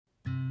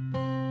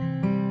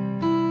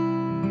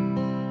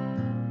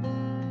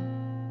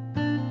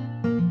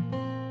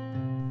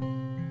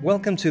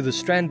Welcome to the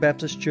Strand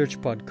Baptist Church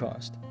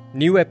podcast.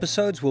 New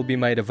episodes will be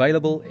made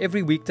available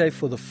every weekday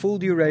for the full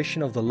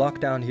duration of the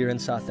lockdown here in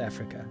South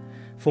Africa.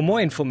 For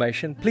more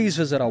information, please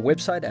visit our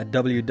website at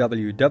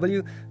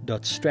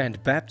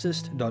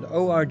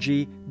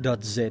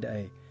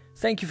www.strandbaptist.org.za.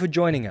 Thank you for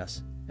joining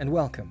us and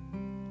welcome.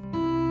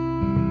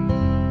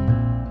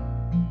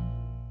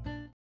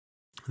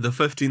 The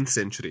 15th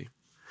century.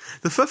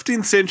 The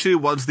 15th century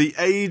was the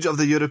age of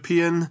the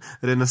European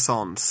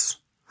Renaissance,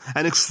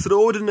 an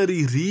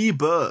extraordinary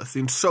rebirth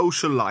in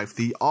social life,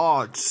 the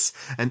arts,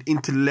 and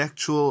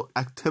intellectual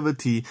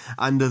activity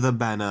under the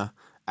banner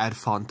Ad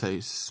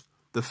Fontes,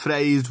 the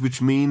phrase which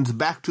means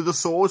back to the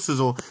sources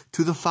or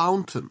to the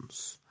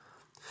fountains.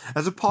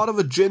 As a part of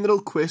a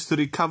general quest to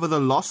recover the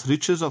lost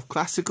riches of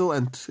classical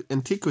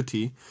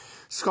antiquity,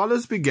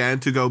 scholars began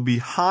to go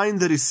behind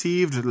the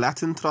received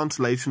Latin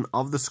translation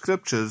of the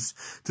scriptures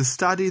to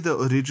study the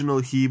original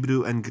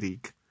Hebrew and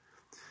Greek.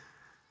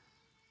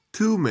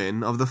 Two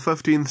men of the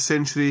 15th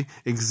century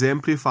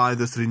exemplify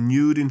this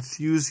renewed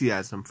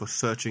enthusiasm for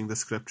searching the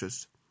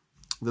scriptures.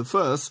 The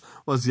first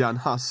was Jan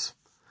Hus.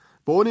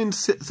 Born in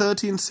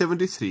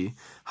 1373,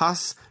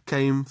 Hus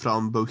came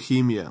from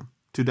Bohemia,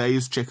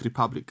 today's Czech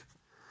Republic.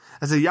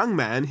 As a young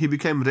man, he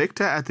became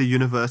rector at the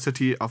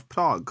University of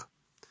Prague.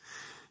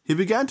 He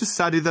began to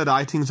study the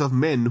writings of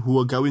men who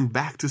were going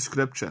back to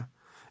Scripture,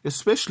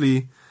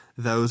 especially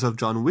those of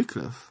John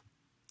Wycliffe.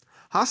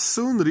 Hus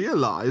soon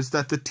realized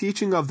that the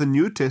teaching of the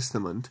New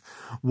Testament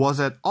was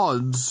at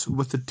odds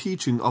with the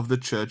teaching of the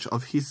church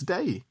of his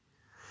day.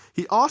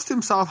 He asked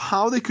himself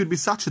how there could be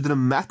such a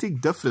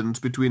dramatic difference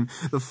between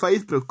the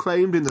faith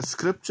proclaimed in the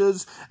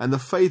Scriptures and the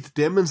faith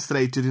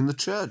demonstrated in the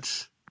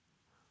church.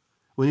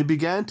 When he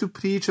began to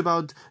preach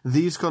about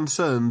these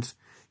concerns,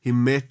 he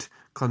met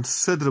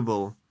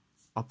considerable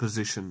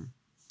opposition.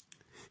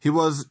 He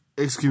was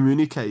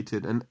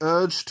excommunicated and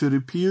urged to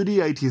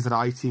repudiate his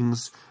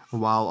writings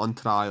while on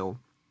trial.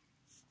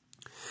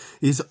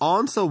 His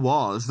answer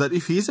was that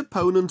if his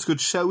opponents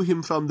could show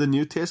him from the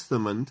New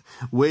Testament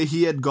where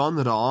he had gone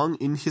wrong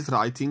in his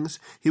writings,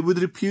 he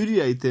would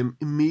repudiate them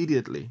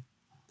immediately.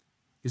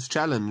 His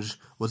challenge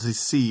was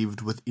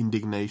received with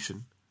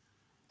indignation,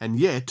 and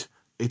yet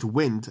it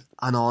went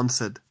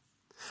unanswered.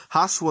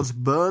 Hus was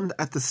burned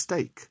at the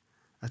stake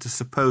as a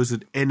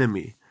supposed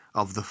enemy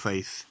of the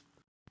faith.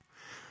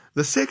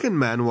 The second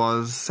man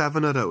was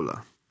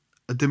Savoranola,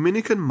 a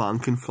Dominican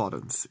monk in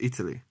Florence,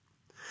 Italy.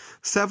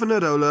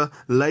 Savoranola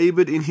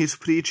labored in his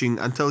preaching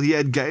until he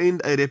had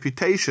gained a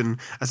reputation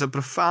as a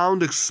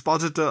profound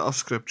expositor of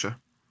Scripture.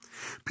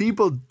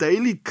 People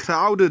daily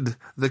crowded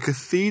the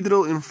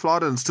cathedral in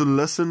Florence to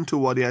listen to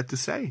what he had to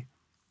say.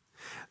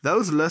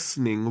 Those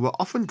listening were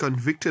often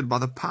convicted by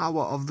the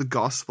power of the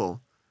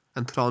gospel,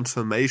 and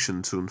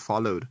transformation soon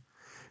followed,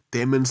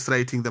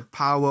 demonstrating the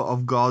power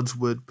of God's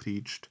word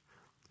preached.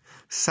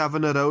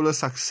 Savoranola's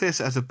success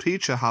as a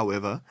preacher,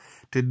 however,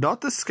 did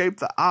not escape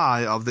the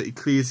eye of the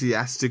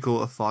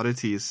ecclesiastical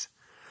authorities.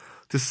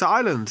 To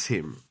silence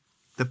him,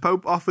 the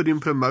Pope offered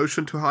him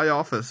promotion to high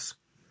office,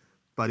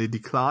 but he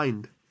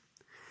declined.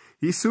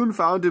 He soon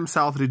found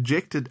himself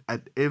rejected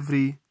at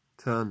every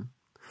turn.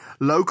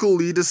 Local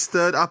leaders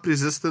stirred up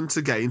resistance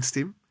against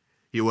him.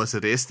 He was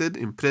arrested,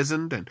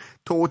 imprisoned, and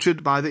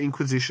tortured by the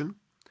Inquisition.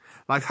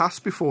 Like Hus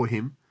before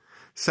him,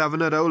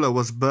 Savoranola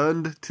was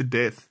burned to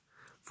death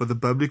for the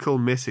biblical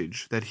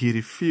message that he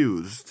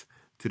refused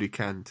to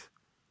recant.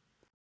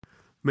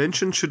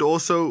 Mention should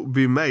also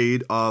be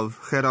made of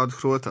Gerard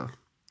Groote.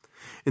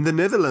 In the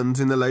Netherlands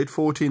in the late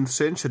 14th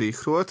century,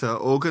 Groote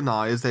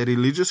organized a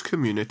religious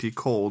community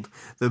called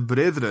the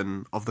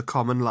Brethren of the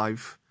Common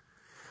Life,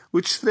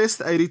 which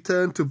stressed a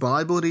return to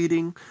Bible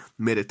reading,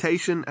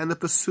 meditation, and the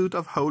pursuit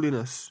of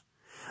holiness.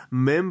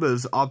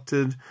 Members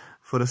opted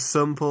for a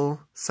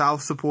simple,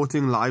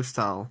 self-supporting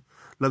lifestyle,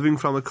 living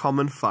from a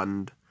common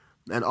fund,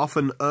 and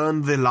often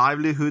earned their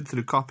livelihood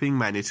through copying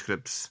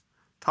manuscripts.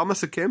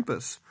 Thomas à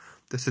Kempis,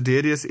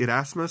 Desiderius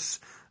Erasmus,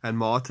 and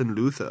Martin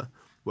Luther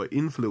were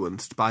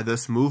influenced by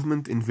this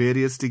movement in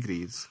various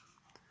degrees.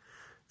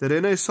 The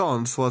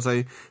Renaissance was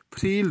a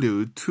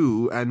prelude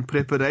to and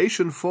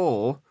preparation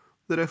for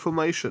the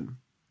Reformation.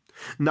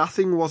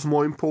 Nothing was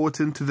more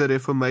important to the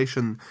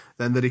Reformation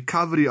than the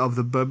recovery of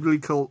the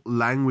biblical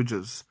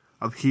languages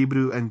of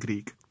Hebrew and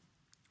Greek.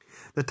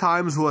 The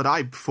times were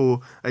ripe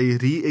for a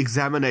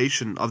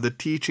re-examination of the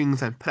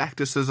teachings and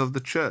practices of the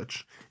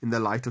Church in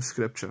the light of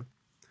Scripture.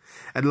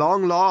 At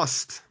long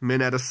last, men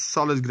had a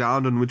solid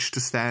ground on which to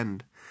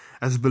stand,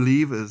 as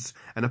believers,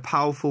 and a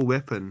powerful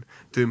weapon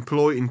to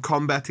employ in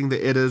combating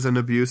the errors and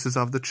abuses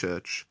of the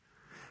Church.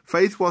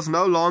 Faith was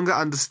no longer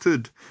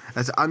understood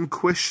as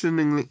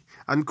unquestioning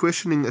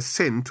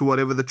assent to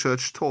whatever the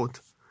Church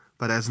taught,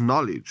 but as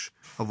knowledge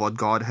of what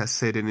God has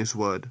said in His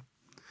Word,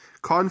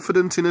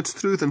 confidence in its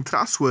truth and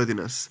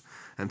trustworthiness,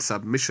 and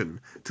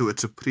submission to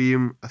its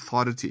supreme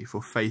authority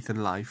for faith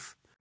and life.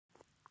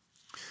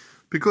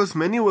 Because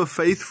many were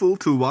faithful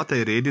to what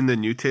they read in the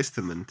New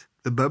Testament,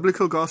 the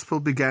biblical gospel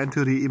began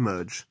to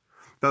re-emerge.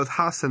 Both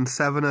Hus and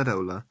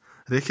Savoranola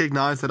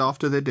recognized that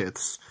after their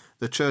deaths,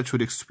 the church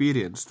would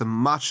experience the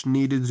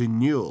much-needed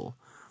renewal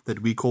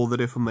that we call the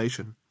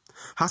Reformation.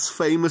 Hus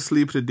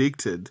famously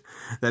predicted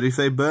that if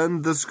they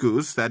burned this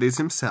goose, that is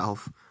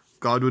himself,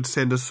 God would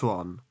send a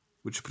swan,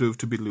 which proved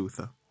to be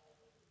Luther.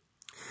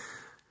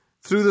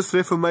 Through this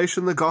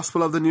Reformation, the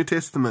gospel of the New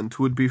Testament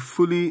would be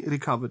fully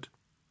recovered,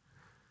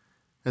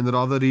 and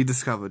rather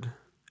rediscovered,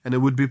 and it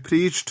would be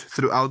preached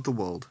throughout the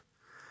world.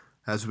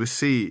 As we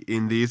see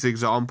in these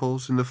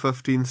examples in the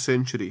 15th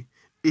century,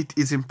 it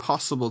is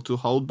impossible to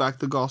hold back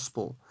the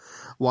gospel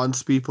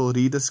once people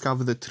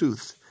rediscover the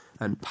truth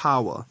and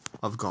power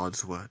of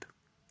God's word.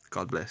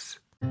 God bless.